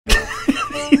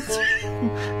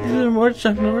These are more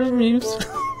Chuck Norris memes.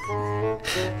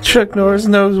 Chuck Norris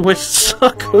knows which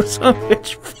sock goes on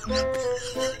which foot.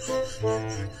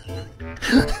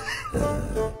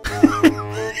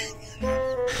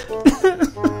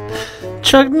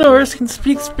 Chuck Norris can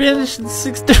speak Spanish in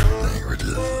 6 different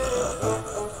languages.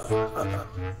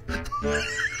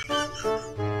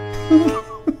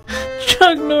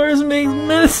 Chuck Norris makes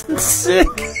medicine sick.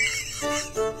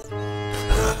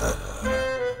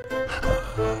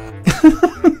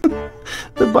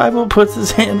 The Bible puts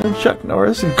his hand on Chuck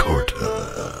Norris in court.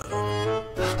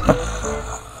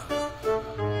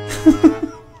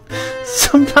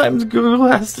 Sometimes Google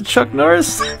asks to Chuck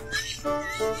Norris.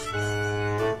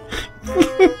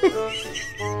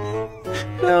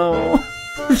 No.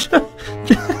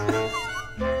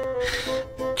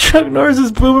 Chuck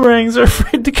Norris's boomerangs are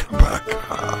afraid to come back.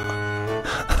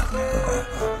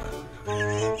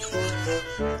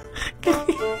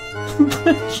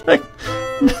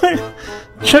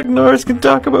 Chuck Norris can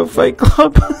talk about Fight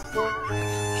Club.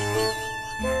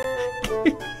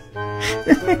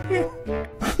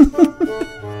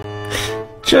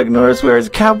 Chuck Norris wears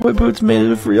cowboy boots made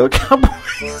of real cowboys.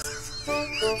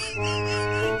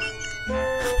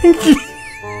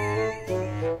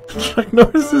 Chuck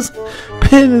Norris's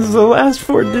pin is the last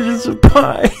 4 digits of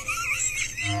pi.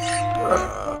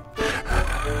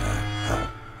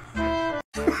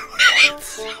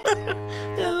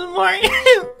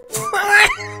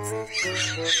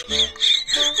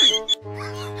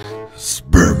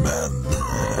 Sperman.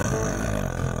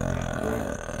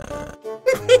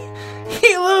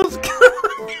 He loves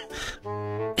cock.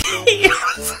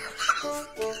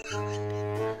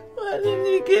 Why didn't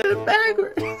you get it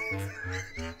backwards?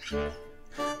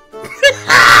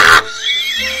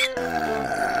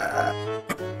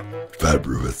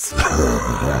 Fabulous.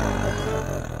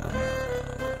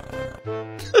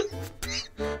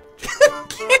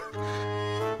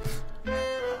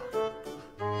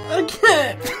 I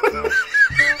can't.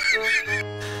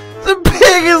 The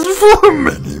pig is for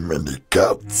many, many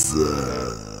cats.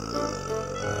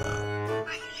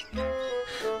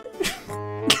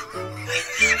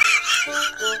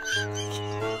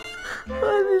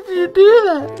 Why did you do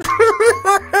that?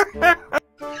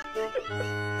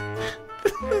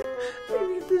 I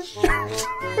need this shirt.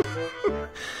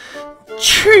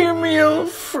 Tree meal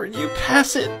for you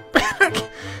pass it back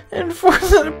and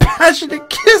forth a passionate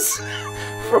kiss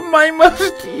from my mouth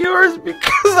to yours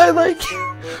because I like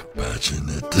you.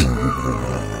 Passionate.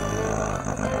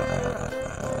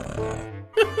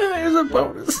 Here's a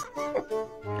bonus.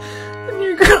 When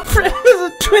your girlfriend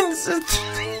has a twin sister.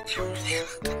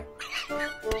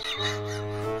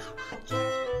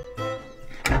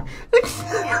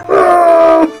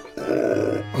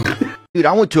 Dude,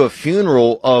 I went to a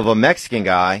funeral of a Mexican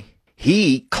guy.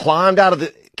 He climbed out of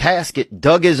the casket,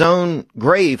 dug his own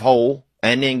grave hole,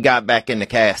 and then got back in the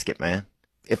casket, man.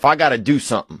 If I got to do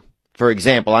something, for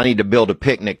example, I need to build a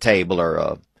picnic table or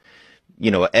a,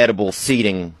 an edible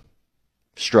seating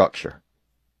structure,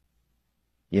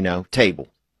 table.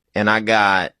 And I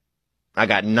got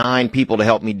 9 people to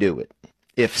help me do it.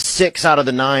 If 6 out of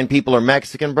the 9 people are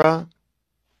Mexican, bruh,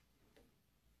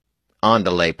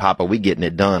 Andale, Papa, we getting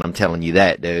it done. I'm telling you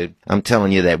that, dude. I'm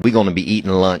telling you that. We're going to be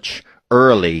eating lunch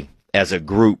early as a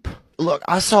group. Look,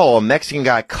 I saw a Mexican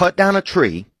guy cut down a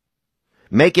tree,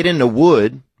 make it into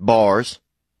wood, bars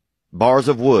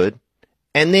of wood,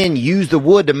 and then use the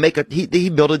wood to make he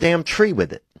built a damn tree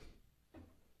with it.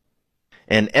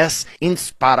 And es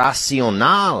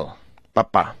inspiracional,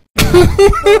 Papa.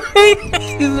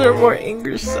 These are more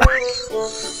English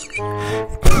songs.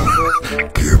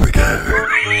 Cubic hair.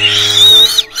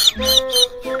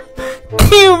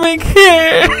 Cubic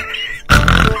hair.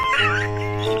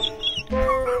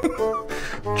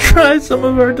 Try some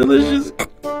of our delicious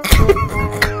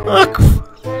cock.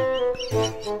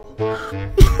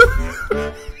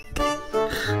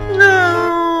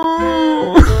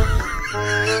 No.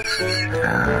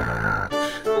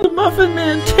 The Muffin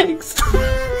Man takes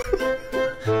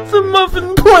the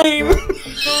muffin plane.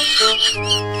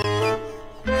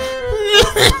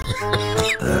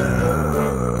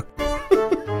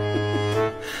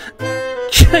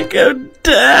 Check out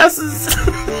the asses.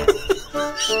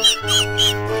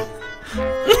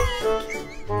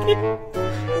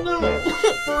 No.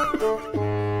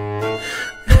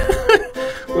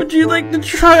 Would you like to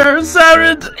try our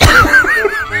salad?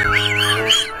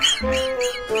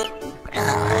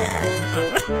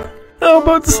 How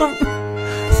about some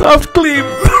soft cream?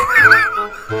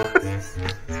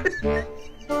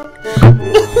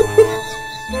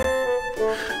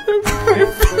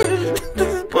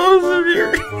 Dispose of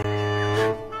your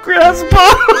grass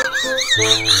ball.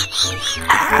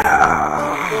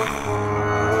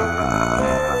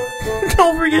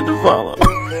 Don't forget to follow.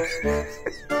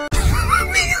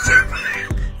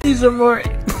 These are more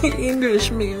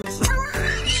English memes.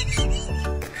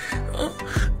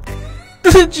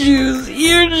 The Jews,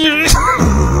 ear Jews.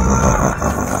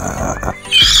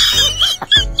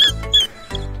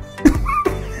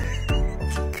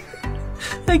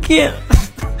 I can't.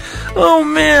 Oh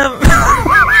man.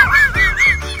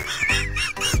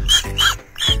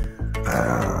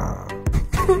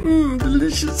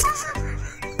 Delicious.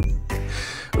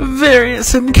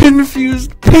 Various and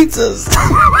confused pizzas.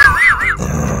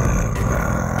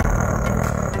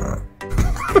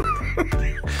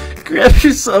 Grab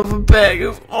yourself a bag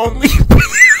of only.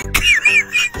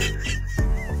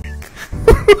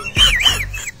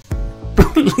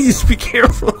 Please be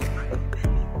careful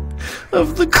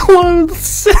of the clothes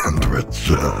sandwich.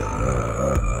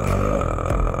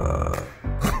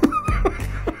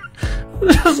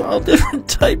 There's all different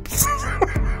types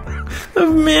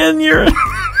of man urine.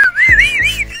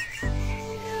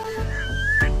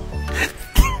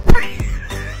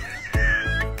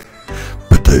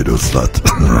 Potato slut.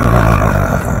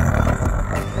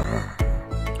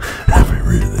 Heavy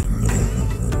breathing.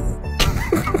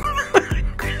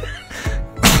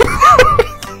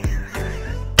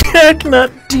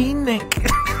 Cocknut D-Nick.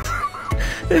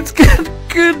 It's got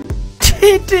good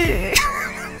titty.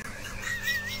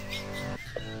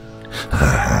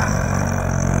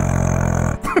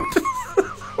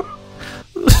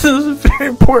 This is a very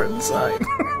important sign.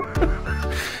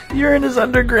 Urine is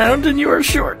underground and you are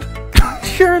short.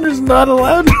 Urine is not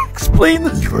allowed to explain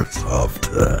that you are soft.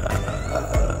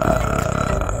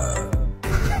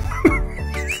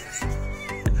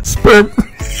 Sperm.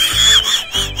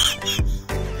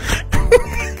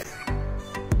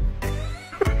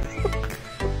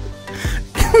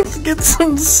 Let's get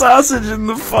some sausage in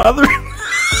the father.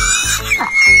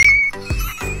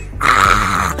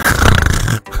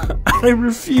 I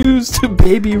refuse to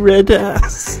baby red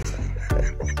ass.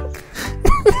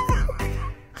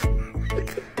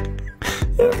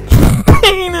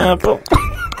 Pineapple.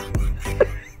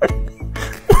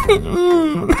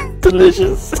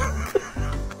 Delicious.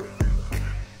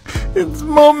 It's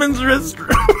Moment's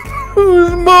restaurant.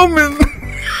 Who's Moment?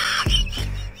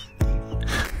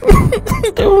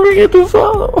 Don't forget to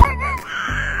follow.